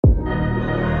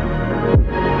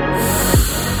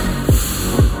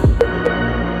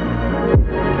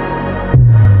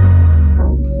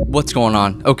What's going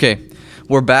on? Okay,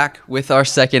 we're back with our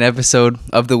second episode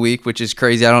of the week, which is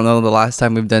crazy. I don't know the last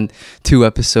time we've done 2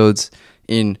 episodes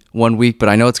in 1 week, but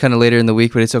I know it's kind of later in the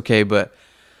week, but it's okay. But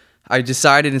I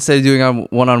decided instead of doing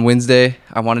one on Wednesday,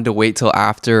 I wanted to wait till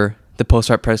after the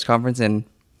post-fight press conference, and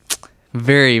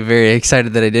very, very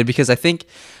excited that I did, because I think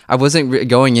I wasn't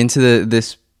going into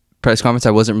this press conference,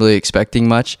 I wasn't really expecting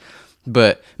much.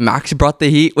 But Max brought the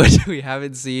heat, which we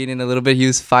haven't seen in a little bit. He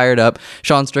was fired up.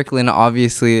 Sean Strickland,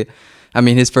 obviously, I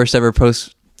mean, his first ever press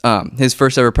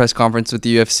conference with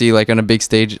the UFC, like on a big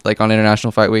stage, like on International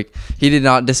Fight Week, he did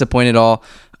not disappoint at all.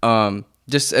 And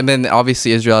then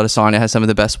obviously Israel Adesanya has some of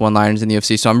the best one-liners in the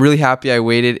UFC. So I'm really happy I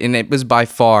waited, and it was by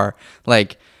far,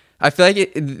 like, I feel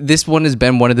like this one has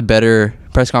been one of the better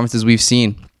press conferences we've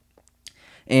seen.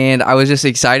 And I was just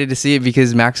excited to see it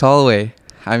because Max Holloway,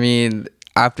 I mean,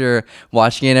 after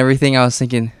watching it and everything, I was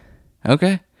thinking,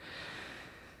 okay,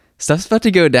 stuff's about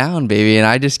to go down, baby. And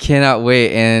I just cannot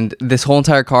wait. And this whole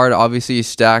entire card obviously is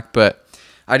stacked, but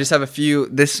I just have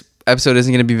this episode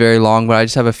isn't going to be very long, but I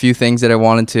just have a few things that I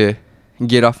wanted to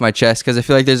get off my chest, because I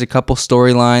feel like there's a couple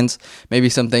storylines, maybe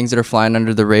some things that are flying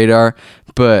under the radar.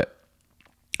 But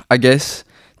I guess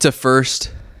to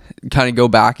first kind of go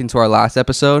back into our last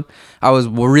episode, I was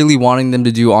really wanting them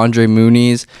to do Andre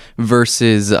Muniz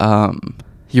versus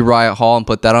Uriah Hall and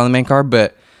put that on the main card,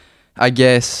 but I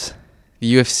guess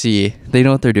the UFC, they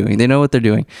know what they're doing.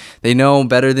 They know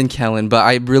better than Kellen, but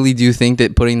I really do think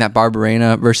that putting that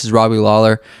Barberena versus Robbie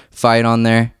Lawler fight on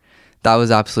there, that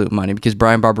was absolute money, because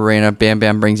Brian Barberena, Bam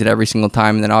Bam brings it every single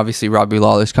time, and then obviously Robbie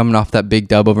Lawler's coming off that big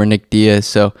dub over Nick Diaz.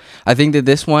 So I think that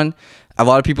this one, a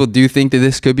lot of people do think that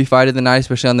this could be fight of the night,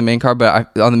 especially on the main card.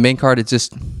 But on the main card, there's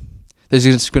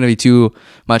just going to be too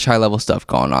much high-level stuff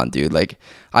going on, dude. Like,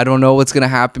 I don't know what's going to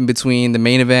happen between the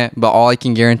main event, but all I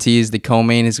can guarantee is the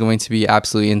co-main is going to be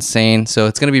absolutely insane. So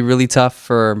it's going to be really tough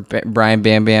for Brian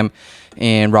Bam Bam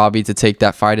and Robbie to take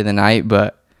that fight of the night.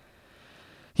 But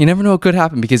you never know what could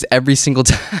happen, because every single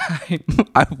time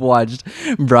I've watched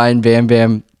Brian Bam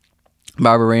Bam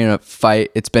Barberena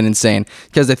fight, it's been insane.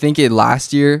 Because I think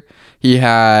last year he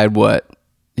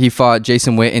fought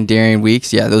Jason Witt and Darian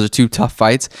Weeks. Yeah, those are 2 tough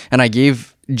fights. And I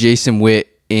gave Jason Witt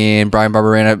and Brian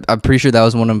Barberena, I'm pretty sure that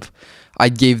was I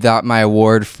gave that my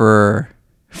award for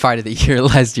fight of the year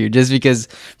last year, just because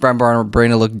Brian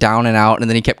Barberena looked down and out, and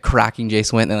then he kept cracking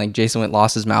Jason Witt, and then like Jason Witt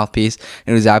lost his mouthpiece,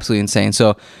 and it was absolutely insane.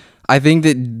 So I think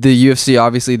that the UFC,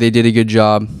 obviously, they did a good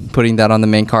job putting that on the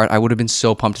main card. I would have been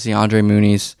so pumped to see Andre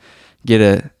Muniz get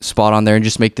a spot on there and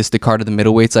just make this the card of the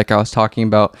middleweights like I was talking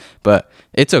about, but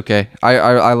it's okay.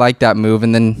 I like that move.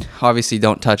 And then obviously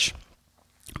don't touch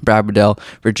Brad Riddell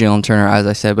for Jalen Turner, as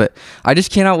I said, but I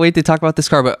just cannot wait to talk about this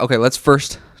card. But okay, let's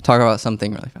first talk about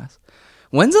something really fast.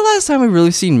 When's the last time we've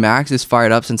really seen Max is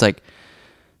fired up since, like,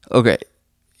 okay,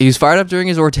 he was fired up during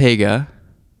his Ortega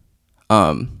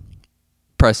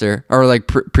presser, or like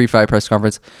pre-fight press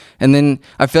conference, and then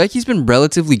I feel like he's been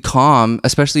relatively calm,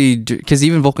 especially because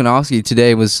even Volkanovski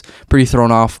today was pretty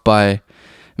thrown off by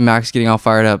Max getting all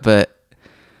fired up. But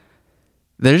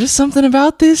there's just something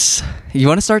about this. You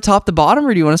want to start top to bottom,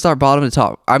 or do you want to start bottom to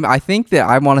top? I think that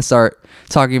I want to start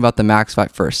talking about the Max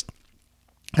fight first,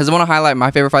 because I want to highlight my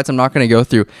favorite fights. I'm not going to go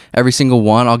through every single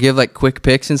one. I'll give like quick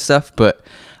picks and stuff, but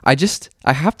I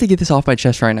have to get this off my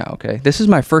chest right now, okay? This is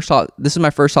my first hot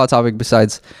topic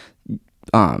besides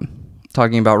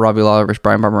talking about Robbie Lawler versus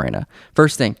Brian Barberena.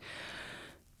 First thing,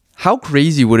 how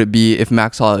crazy would it be if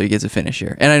Max Holloway gets a finish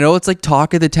here? And I know it's like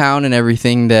talk of the town and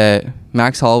everything that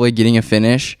Max Holloway getting a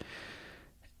finish.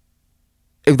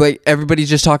 Like, everybody's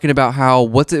just talking about how,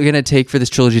 what's it going to take for this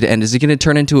trilogy to end? Is it going to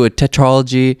turn into a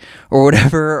tetralogy or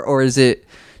whatever? Or is it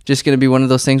just going to be one of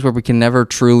those things where we can never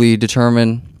truly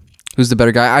determine who's the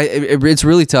better guy? It's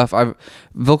really tough.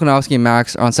 Volkanovski and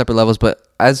Max are on separate levels, but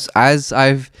as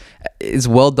it's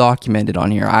well documented on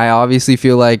here, I obviously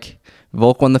feel like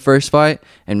Volk won the first fight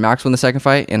and Max won the second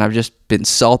fight, and I've just been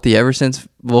salty ever since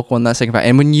Volk won that second fight.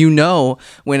 And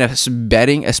when a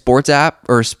sports app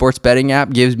or a sports betting app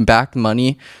gives back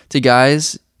money to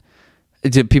guys,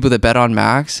 to people that bet on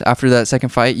Max after that second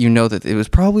fight, you know that it was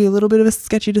probably a little bit of a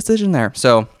sketchy decision there.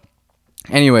 So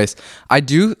anyways, I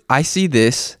see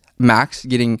this Max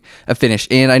getting a finish,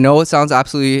 and I know it sounds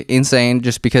absolutely insane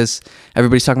just because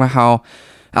everybody's talking about how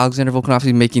Alexander Volkanovski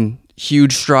is making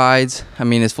huge strides. I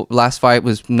mean, his last fight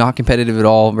was not competitive at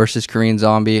all versus Korean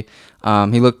Zombie.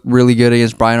 He looked really good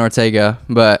against Brian Ortega,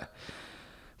 but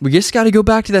we just got to go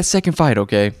back to that second fight,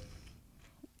 okay?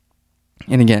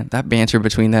 And again, that banter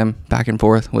between them back and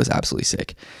forth was absolutely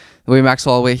sick. The way Max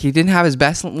Holloway, he didn't have his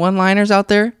best one-liners out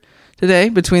there today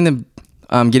between the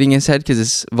getting his head because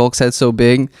his Volk's head's so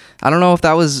big. I don't know if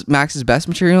that was Max's best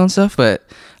material and stuff, but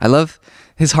I love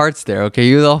his heart's there. Okay,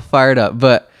 he was all fired up.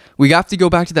 But we have to go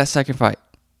back to that second fight.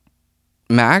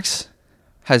 Max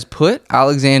has put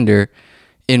Alexander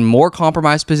in more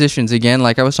compromised positions. Again,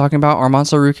 like I was talking about, Arman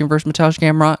Tsarukyan versus Mateusz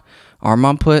Gamrot.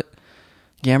 Arman put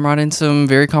Gamrot in some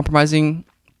very compromising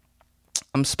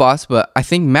spots, but I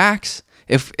think Max,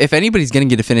 if anybody's going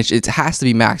to get a finish, it has to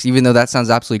be Max, even though that sounds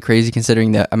absolutely crazy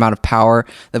considering the amount of power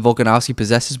that Volkanovski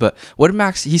possesses. But what did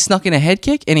Max, he snuck in a head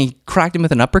kick and he cracked him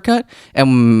with an uppercut,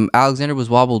 and Alexander was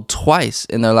wobbled twice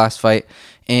in their last fight.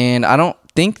 And I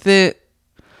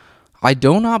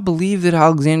do not believe that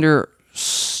Alexander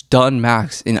stunned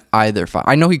Max in either fight.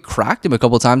 I know he cracked him a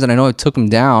couple times, and I know it took him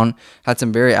down, had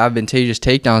some very advantageous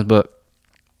takedowns, but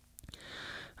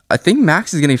I think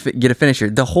Max is going to get a finisher.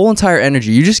 The whole entire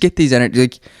energy, you just get these energy.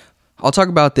 Like, I'll talk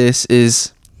about this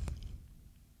is,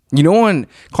 you know, when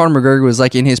Conor McGregor was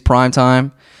like in his prime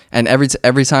time, and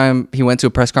every time he went to a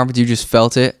press conference, you just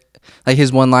felt it. Like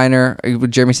his one-liner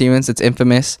with Jeremy Stephens, it's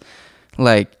infamous.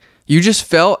 Like, you just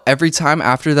felt every time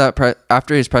after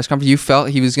after his press conference, you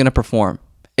felt he was going to perform.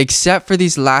 Except for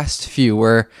these last few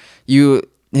where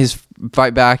his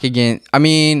fight back again. I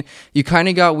mean, you kind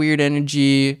of got weird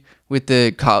energy with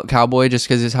the Cowboy just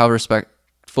because it's how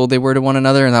respectful they were to one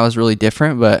another, and that was really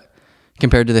different. But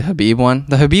compared to the Khabib one,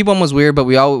 the Khabib one was weird, but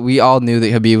we all knew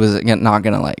that Khabib was not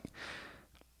gonna like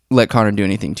let Conor do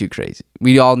anything too crazy.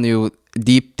 We all knew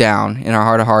deep down in our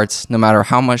heart of hearts, no matter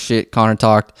how much shit Conor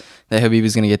talked, that Khabib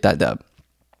was gonna get that dub.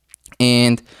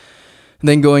 And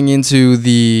then going into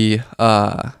the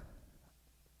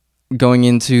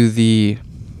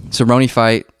Cerrone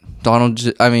fight, Conor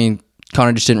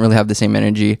just didn't really have the same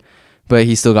energy, but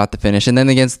he still got the finish. And then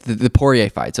against the Poirier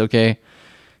fights, okay,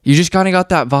 you just kind of got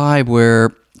that vibe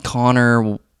where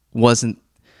Conor wasn't,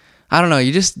 I don't know,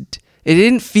 it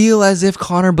didn't feel as if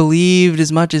Conor believed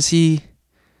as much as it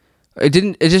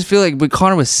just feel like what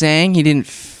Conor was saying, it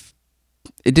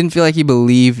didn't feel like he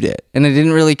believed it. And it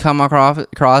didn't really come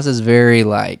across as very,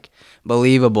 like,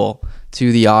 believable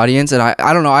to the audience. And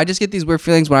I don't know, I just get these weird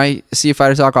feelings when I see a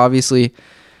fighter talk. Obviously,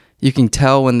 you can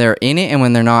tell when they're in it and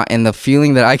when they're not. And the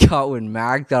feeling that I got when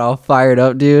Max got all fired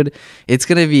up, dude, it's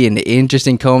going to be an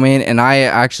interesting co-main. And I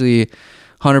actually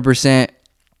 100%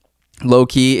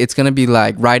 low-key, it's going to be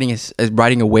like riding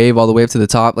a wave all the way up to the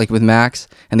top, like with Max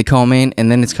and the co-main.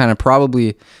 And then it's kind of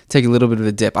probably take a little bit of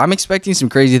a dip. I'm expecting some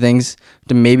crazy things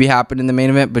to maybe happen in the main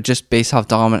event, but just based off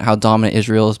how dominant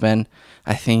Israel has been,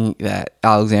 I think that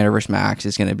Alexander versus Max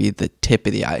is going to be the tip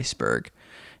of the iceberg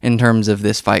in terms of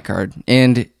this fight card.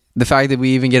 And the fact that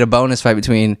we even get a bonus fight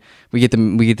between, we get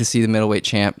to see the middleweight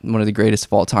champ, one of the greatest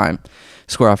of all time,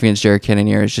 square off against Jared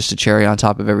Cannonier is just a cherry on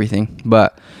top of everything.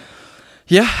 But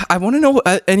yeah, I want to know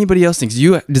what anybody else thinks.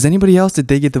 Did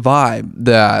they get the vibe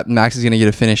that Max is going to get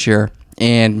a finish here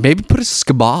and maybe put a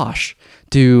skibosh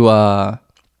to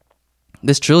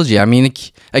this trilogy? I mean,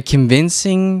 a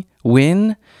convincing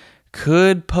win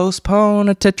could postpone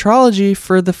a tetralogy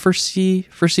for the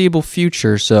foreseeable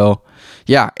future. So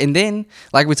yeah, and then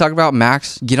like we talked about,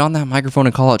 Max, get on that microphone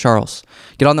and call out Charles.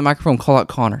 Get on the microphone, call out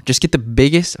Conor. Just get the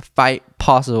biggest fight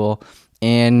possible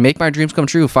and make my dreams come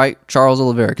true. Fight Charles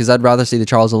Oliveira, because I'd rather see the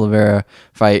Charles Oliveira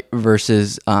fight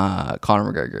versus Conor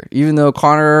McGregor. Even though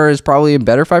Conor is probably a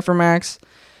better fight for Max,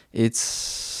 I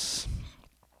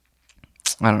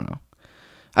don't know.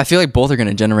 I feel like both are going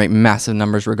to generate massive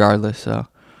numbers regardless. So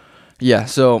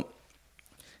so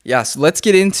let's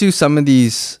get into some of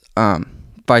these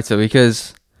fights though,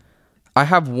 because I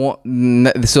have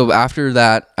one. So after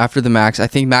the Max, I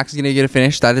think Max is going to get a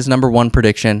finish. That is number one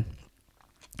prediction.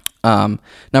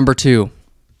 Number two,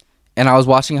 and I was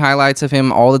watching highlights of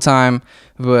him all the time,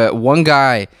 but one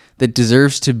guy that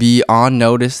deserves to be on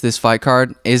notice this fight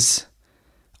card is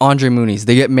Andre Muniz,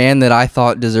 the man that I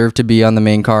thought deserved to be on the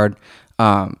main card.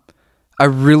 I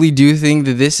really do think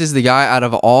that this is the guy out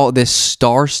of all this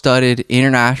star-studded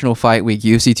international fight week,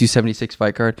 UFC 276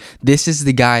 fight card. This is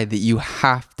the guy that you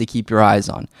have to keep your eyes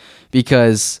on,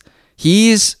 because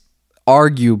he's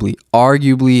arguably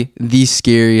the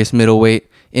scariest middleweight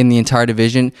in the entire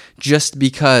division, just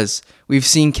because we've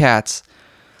seen cats.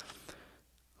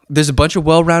 There's a bunch of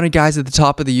well-rounded guys at the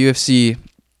top of the UFC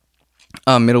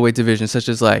middleweight division, such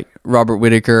as like Robert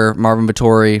Whittaker, Marvin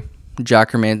Vettori,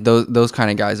 Jack Herman, those kind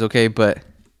of guys, okay? But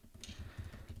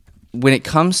when it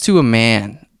comes to a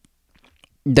man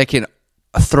that can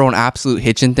throw an absolute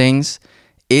hitch in things,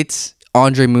 it's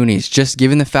Andre Muniz, just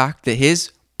given the fact that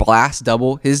his blast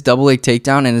double, his double leg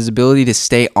takedown, and his ability to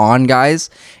stay on guys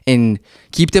and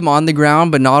keep them on the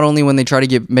ground, but not only when they try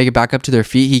to make it back up to their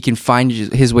feet, he can find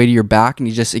his way to your back, and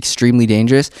he's just extremely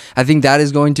dangerous. I think that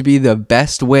is going to be the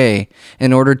best way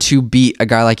in order to beat a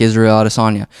guy like Israel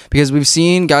Adesanya, because we've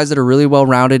seen guys that are really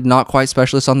well-rounded, not quite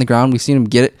specialists on the ground. We've seen him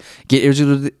get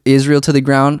Israel to the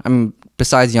ground. I mean,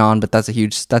 besides Jan, but that's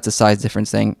a size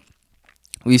difference thing.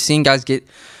 We've seen guys get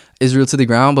Israel to the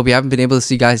ground, but we haven't been able to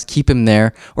see guys keep him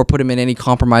there or put him in any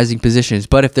compromising positions.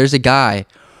 But if there's a guy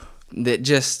that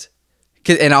just...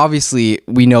 And obviously,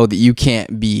 we know that you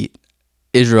can't beat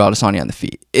Israel Adesanya on the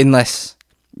feet unless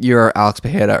you're Alex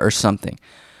Pereira or something.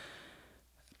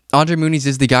 Andre Muniz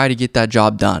is the guy to get that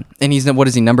job done. And he's, what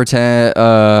is he, number 10?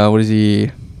 What is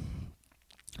he?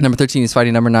 Number 13 is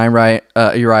fighting number 9, right?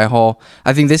 Uriah Hall.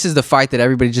 I think this is the fight that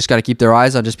everybody just got to keep their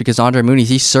eyes on, just because Andre Muniz,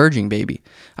 he's surging, baby.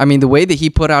 I mean, the way that he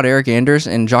put out Eric Anders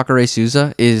and Jacare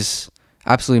Souza is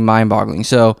absolutely mind-boggling.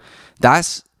 So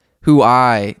that's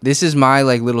this is my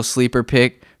like little sleeper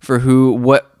pick for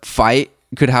what fight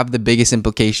could have the biggest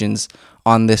implications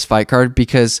on this fight card,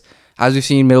 because as we've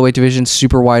seen, middleweight division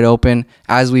super wide open.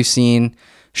 As we've seen,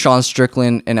 Sean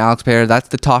Strickland and Alex Pereira, that's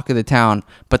the talk of the town.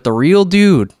 But the real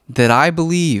dude that I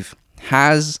believe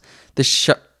has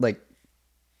the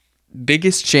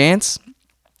biggest chance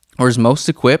or is most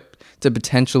equipped to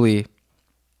potentially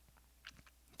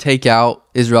take out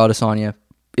Israel Adesanya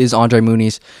is Andre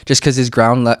Muniz, just because his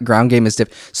ground game is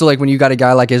different. So like when you got a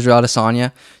guy like Israel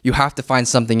Adesanya, you have to find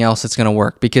something else that's going to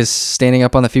work, because standing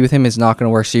up on the feet with him is not going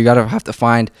to work. So you have to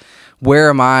find, where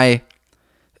am I?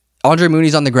 Andre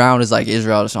Muniz on the ground is like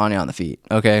Israel Adesanya on the feet.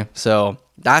 Okay, so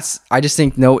I just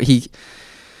think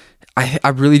I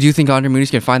really do think Andre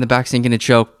Muniz can find the back sink in a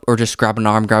choke, or just grab an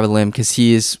arm, grab a limb, because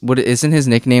isn't his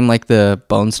nickname like the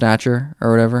Bone Snatcher or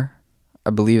whatever? I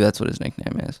believe that's what his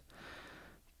nickname is.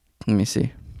 Let me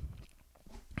see.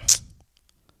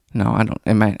 No, I don't.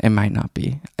 It might not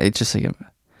be. It's just like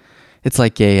it's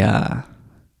like a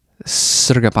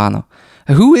Sergapano.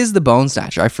 Who is the Bone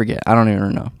Snatcher? I forget. I don't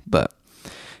even know. But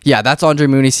yeah, that's Andre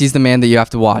Muniz. He's the man that you have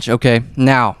to watch. Okay,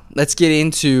 now let's get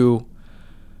into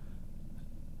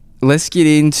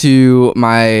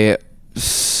my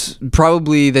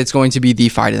probably that's going to be the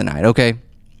fight of the night. Okay.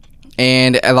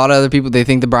 And a lot of other people, they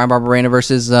think that Brian Barberena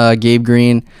versus Gabe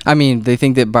Green. I mean, they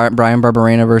think that Brian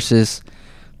Barberena versus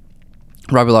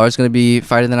Robbie Lawler is going to be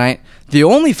fight of the night. The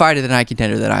only fight of the night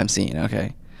contender that I'm seeing,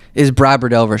 okay, is Brad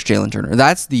Burdell versus Jalen Turner.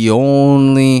 That's the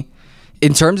only,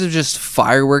 in terms of just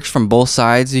fireworks from both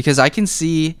sides, because I can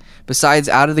see, besides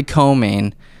out of the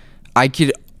co-main, I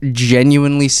could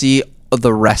genuinely see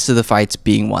the rest of the fights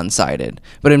being one-sided.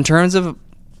 But in terms of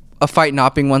a fight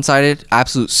not being one-sided,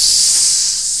 absolute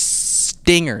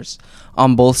stingers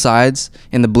on both sides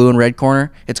in the blue and red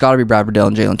corner, it's got to be Brad Burdell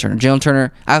and Jalen Turner. Jalen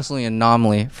Turner, absolutely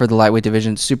anomaly for the lightweight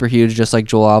division, super huge, just like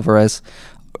Joel Alvarez.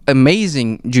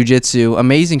 Amazing jiu-jitsu,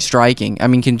 amazing striking. I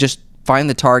mean, can just find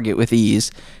the target with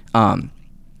ease.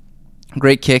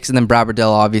 Great kicks, and then Brad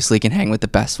Burdell obviously can hang with the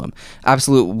best of them.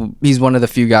 Absolute, he's one of the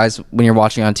few guys when you're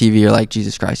watching on TV, you're like,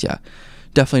 Jesus Christ, yeah.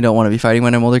 Definitely don't want to be fighting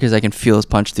when I'm older, because I can feel his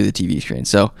punch through the TV screen.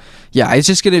 So, yeah,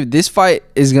 this fight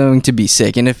is going to be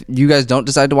sick. And if you guys don't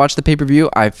decide to watch the pay-per-view,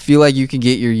 I feel like you can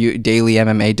get your daily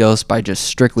MMA dose by just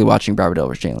strictly watching Brad Burdell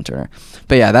versus Jalen Turner.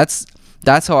 But yeah, that's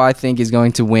how I think is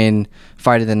going to win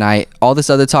fight of the night. All this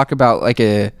other talk about like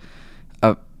a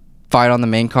fight on the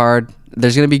main card,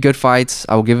 there's going to be good fights.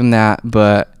 I will give him that.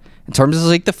 But in terms of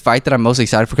like the fight that I'm most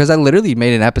excited for, because I literally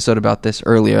made an episode about this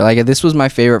earlier. Like, this was my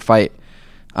favorite fight.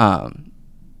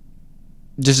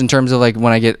 Just in terms of like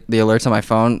when I get the alerts on my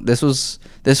phone,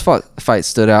 this fight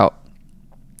stood out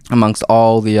amongst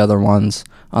all the other ones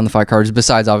on the fight cards.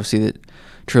 Besides, obviously, the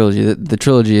trilogy. The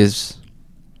trilogy is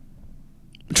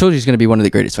going to be one of the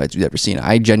greatest fights we've ever seen.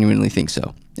 I genuinely think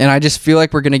so, and I just feel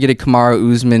like we're going to get a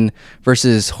Kamaru Usman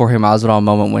versus Jorge Masvidal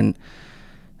moment when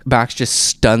Max just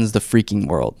stuns the freaking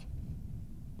world.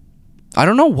 I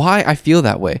don't know why I feel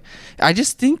that way. I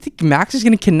just think that Max is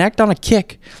going to connect on a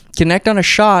kick, connect on a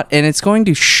shot, and it's going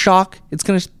to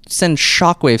send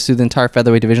shockwaves through the entire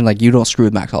featherweight division. Like, you don't screw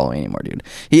with Max Holloway anymore, dude.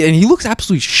 He looks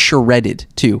absolutely shredded,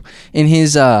 too. In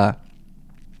his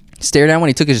stare down when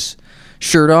he took his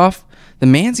shirt off, the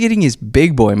man's getting his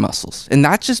big boy muscles. And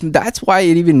that's why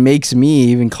it even makes me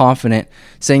even confident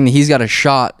saying that he's got a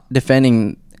shot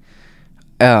defending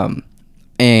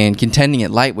and contending at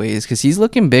lightweight, because he's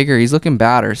looking bigger, he's looking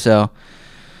badder. So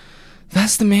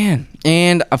that's the man.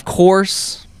 And of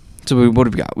course, so what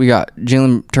have we got? We got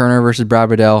Jalen Turner versus Brad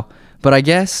Burdell. But I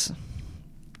guess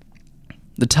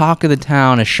the talk of the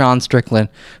town is Sean Strickland,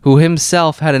 who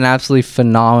himself had an absolutely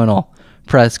phenomenal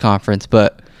press conference.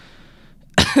 But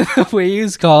The way he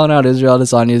was calling out Israel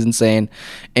Adesanya is insane.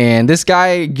 And this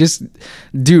guy just,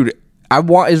 dude, I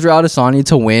want Israel Adesanya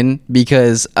to win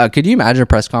because could you imagine a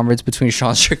press conference between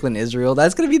Sean Strickland and Israel?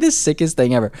 That's going to be the sickest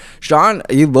thing ever. Sean,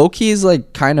 low-key is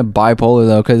like kind of bipolar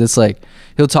though, because it's like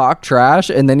he'll talk trash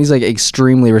and then he's like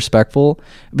extremely respectful.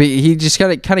 But he just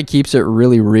kind of keeps it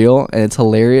really real and it's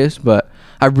hilarious. But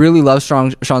I really love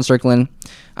Sean Strickland.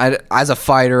 As a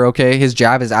fighter, okay, his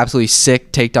jab is absolutely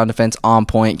sick. Takedown defense on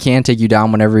point. Can take you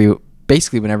down whenever he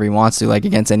wants to, like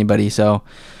against anybody. So,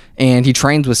 and he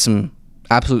trains with some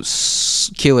absolute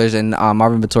killers. And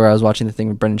Marvin Vettori, I was watching the thing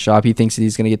with Brendan Schaub. He thinks that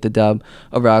he's going to get the dub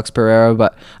over Alex Pereira.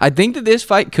 But I think that this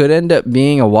fight could end up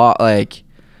being like,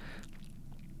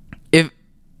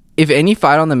 if any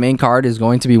fight on the main card is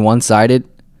going to be one-sided,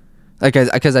 like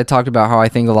because I talked about how I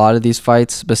think a lot of these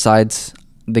fights, besides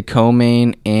the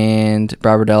co-main and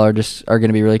Barbadell, are going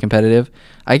to be really competitive.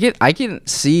 I can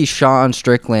see Sean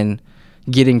Strickland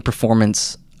getting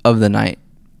performance of the night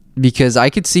because I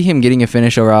could see him getting a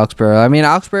finish over Alex Pereira. I mean,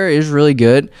 Alex Pereira is really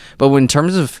good, but in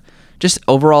terms of just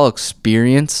overall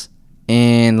experience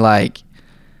and like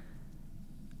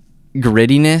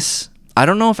grittiness, I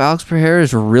don't know if Alex Pereira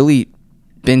has really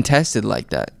been tested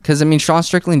like that. Because I mean, Sean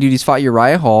Strickland, dude, he's fought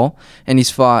Uriah Hall and he's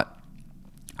fought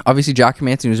obviously Jack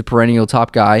Hermansson, who's a perennial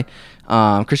top guy,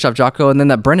 Krzysztof Jotko, and then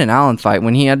that Brendan Allen fight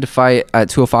when he had to fight at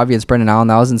 205 against Brendan Allen,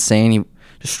 that was insane. He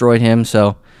destroyed him.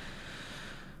 So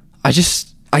I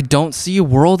don't see a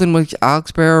world in which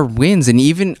Alex Pereira wins. And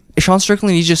even Sean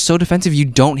Strickland, he's just so defensive, you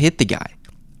don't hit the guy.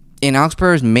 And Alex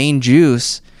Pereira's main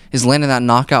juice is landing that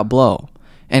knockout blow.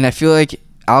 And I feel like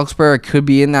Alex Pereira could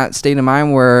be in that state of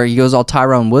mind where he goes all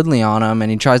Tyron Woodley on him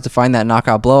and he tries to find that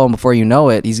knockout blow, and before you know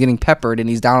it, he's getting peppered and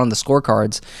he's down on the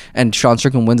scorecards, and Sean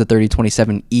Strickland wins at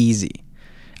 30-27 easy.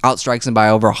 Outstrikes him by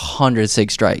over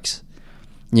 106 strikes.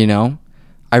 You know?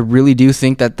 I really do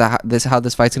think that this how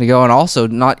this fight's going to go, and also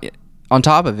not on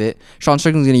top of it, Sean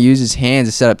Strickland's going to use his hands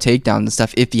to set up takedowns and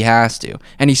stuff if he has to,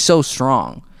 and he's so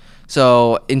strong.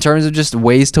 So in terms of just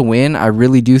ways to win, I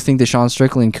really do think that Sean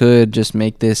Strickland could just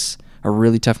make this a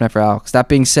really tough night for Alex. That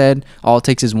being said, all it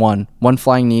takes is one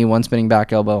flying knee, one spinning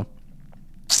back elbow,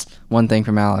 one thing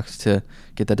from Alex to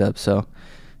get the dub. So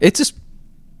it's just,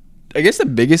 I guess, the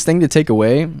biggest thing to take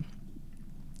away.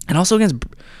 And also against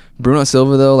Bruno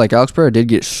Silva, though, like Alex Pereira did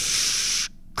get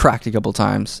cracked a couple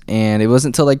times, and it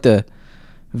wasn't until like the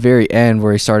very end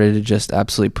where he started to just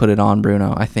absolutely put it on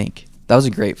Bruno. I think that was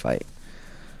a great fight.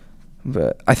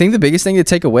 But I think the biggest thing to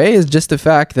take away is just the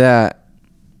fact that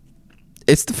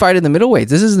it's the fight in the middleweights.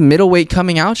 This is the middleweight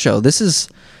coming out show. This is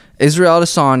Israel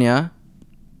Adesanya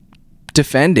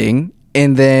defending,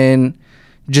 and then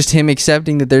just him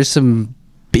accepting that there's some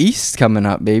beasts coming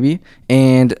up, baby.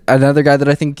 And another guy that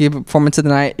I think gave a performance of the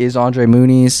night is Andre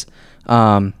Muniz.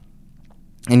 And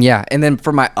then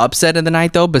for my upset of the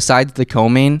night, though, besides the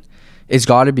co-main, it's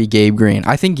got to be Gabe Green.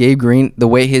 I think Gabe Green, the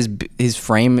way his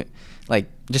frame, like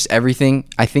just everything,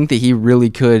 I think that he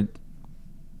really could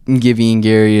give Ian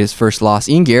Gary his first loss.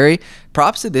 Ian Gary,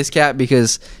 props to this cat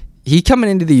because he coming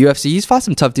into the UFC, he's fought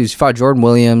some tough dudes. He fought Jordan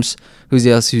Williams,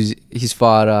 he's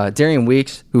fought Darian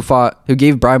Weeks, who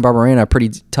gave Brian Barberena a pretty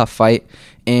tough fight,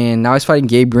 and now he's fighting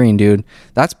Gabe Green, dude.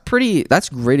 That's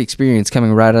great experience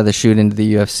coming right out of the chute into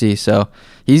the UFC. So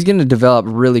he's gonna develop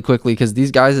really quickly because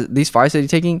these fights that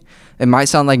he's taking, it might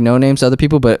sound like no names to other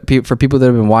people, but for people that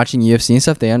have been watching UFC and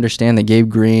stuff, they understand that Gabe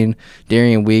Green,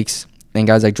 Darian Weeks, and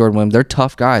guys like Jordan Williams, they're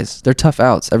tough guys. They're tough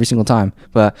outs every single time.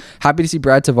 But happy to see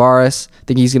Brad Tavares.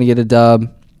 Think he's going to get a dub.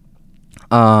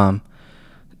 Dricus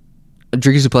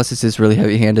Du Plessis is really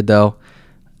heavy-handed, though.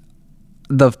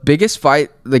 The biggest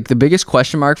fight, like the biggest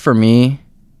question mark for me,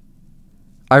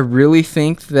 I really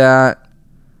think that,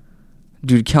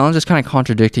 dude, Kellen's just kind of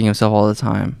contradicting himself all the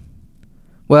time.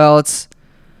 Well,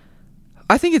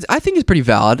 I think it's pretty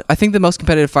valid. I think the most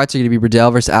competitive fights are going to be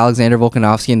Riddell versus Alexander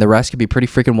Volkanovski, and the rest could be pretty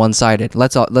freaking one-sided.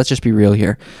 Let's just be real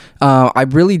here. I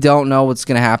really don't know what's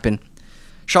going to happen.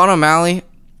 Sean O'Malley,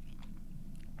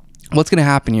 what's going to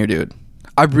happen here, dude?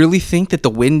 I really think that the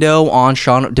window on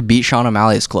to beat Sean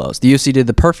O'Malley is closed. The UFC did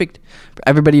the perfect.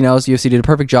 Everybody knows the UFC did a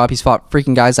perfect job. He's fought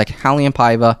freaking guys like Raulian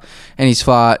Paiva, and he's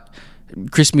fought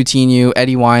Chris Moutinho,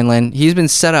 Eddie Wineland. He's been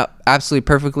set up absolutely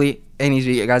perfectly. And he's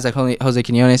beat guys like Jose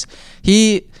Quinones.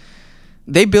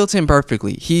 They built him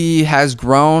perfectly. He has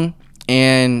grown,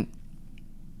 and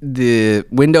the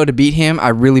window to beat him, I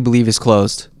really believe, is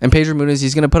closed. And Pedro Muniz,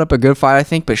 he's going to put up a good fight, I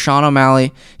think. But Sean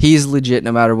O'Malley, he's legit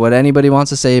no matter what anybody wants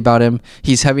to say about him.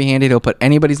 He's heavy-handed. He'll put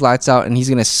anybody's lights out, and he's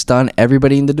going to stun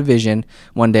everybody in the division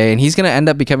one day. And he's going to end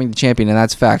up becoming the champion, and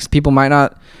that's facts. People might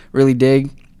not really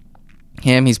dig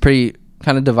him. He's pretty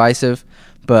kind of divisive.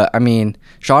 But, I mean,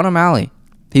 Sean O'Malley,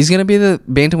 He's going to be the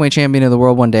bantamweight champion of the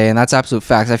world one day, and that's absolute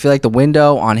facts. I feel like the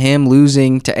window on him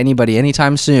losing to anybody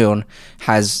anytime soon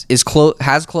has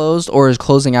closed or is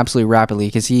closing absolutely rapidly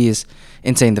because he is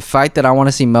insane. The fight that I want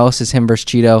to see most is him versus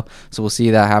Cheeto, so we'll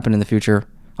see that happen in the future,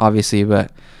 obviously.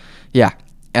 But, yeah.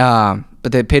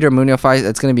 But the Pedro Munoz fight,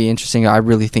 that's going to be interesting. I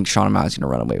really think Sean O'Malley is going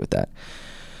to run away with that.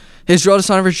 Israel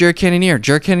Adesanya versus Jared Cannonier.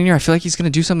 Jared Cannonier, I feel like he's going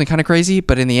to do something kind of crazy,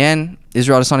 but in the end,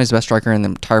 Israel Adesanya is the best striker in the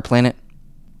entire planet.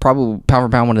 Probably pound for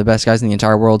pound one of the best guys in the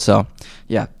entire world. So,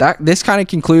 yeah, this kind of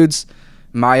concludes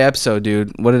my episode,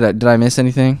 dude. What did I miss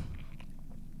anything?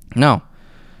 No.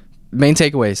 Main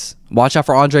takeaways. Watch out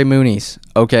for Andre Muniz,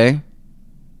 okay?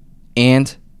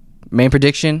 And main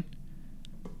prediction,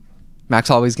 Max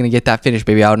Holloway's going to get that finish,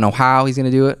 baby. I don't know how he's going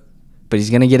to do it, but he's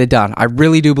going to get it done. I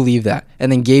really do believe that.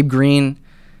 And then Gabe Green,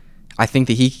 I think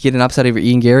that he could get an upset over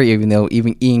Ian Gary, even though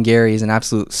even Ian Gary is an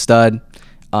absolute stud.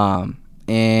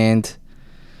 And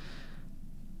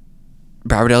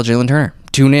Brad Riddell, Jalen Turner.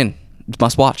 Tune in.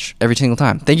 Must watch every single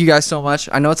time. Thank you guys so much.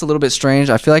 I know it's a little bit strange.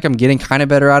 I feel like I'm getting kind of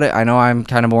better at it. I know I'm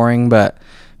kind of boring, but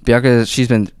Bianca, she's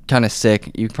been kind of sick.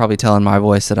 You can probably tell in my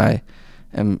voice that I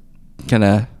am going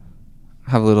to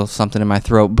have a little something in my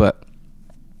throat. But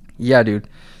yeah, dude.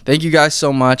 Thank you guys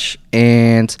so much.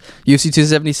 And UFC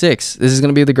 276. This is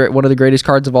going to be one of the greatest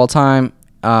cards of all time.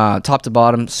 Top to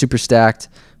bottom, super stacked.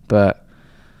 But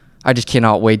I just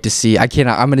cannot wait to see. I'm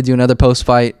going to do another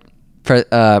post-fight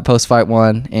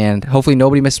one, and hopefully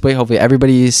nobody misses weight. Hopefully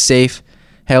everybody is safe,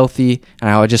 healthy, and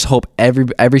I would just hope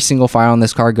every single fight on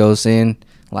this card goes in.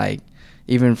 Like,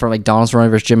 even from like Donald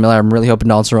Cerrone versus Jim Miller, I'm really hoping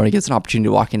Donald Cerrone gets an opportunity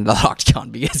to walk into the octagon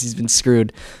because he's been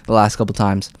screwed the last couple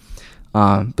times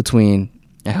between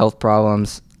health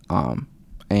problems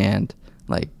and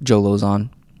like Joe Lozon,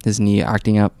 his knee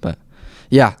acting up. But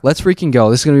yeah, let's freaking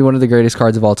go. This is gonna be one of the greatest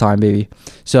cards of all time, baby.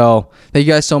 So thank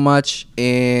you guys so much,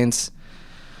 and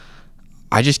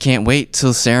I just can't wait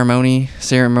till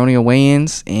ceremonial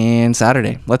weigh-ins and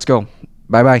Saturday. Let's go.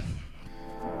 Bye-bye.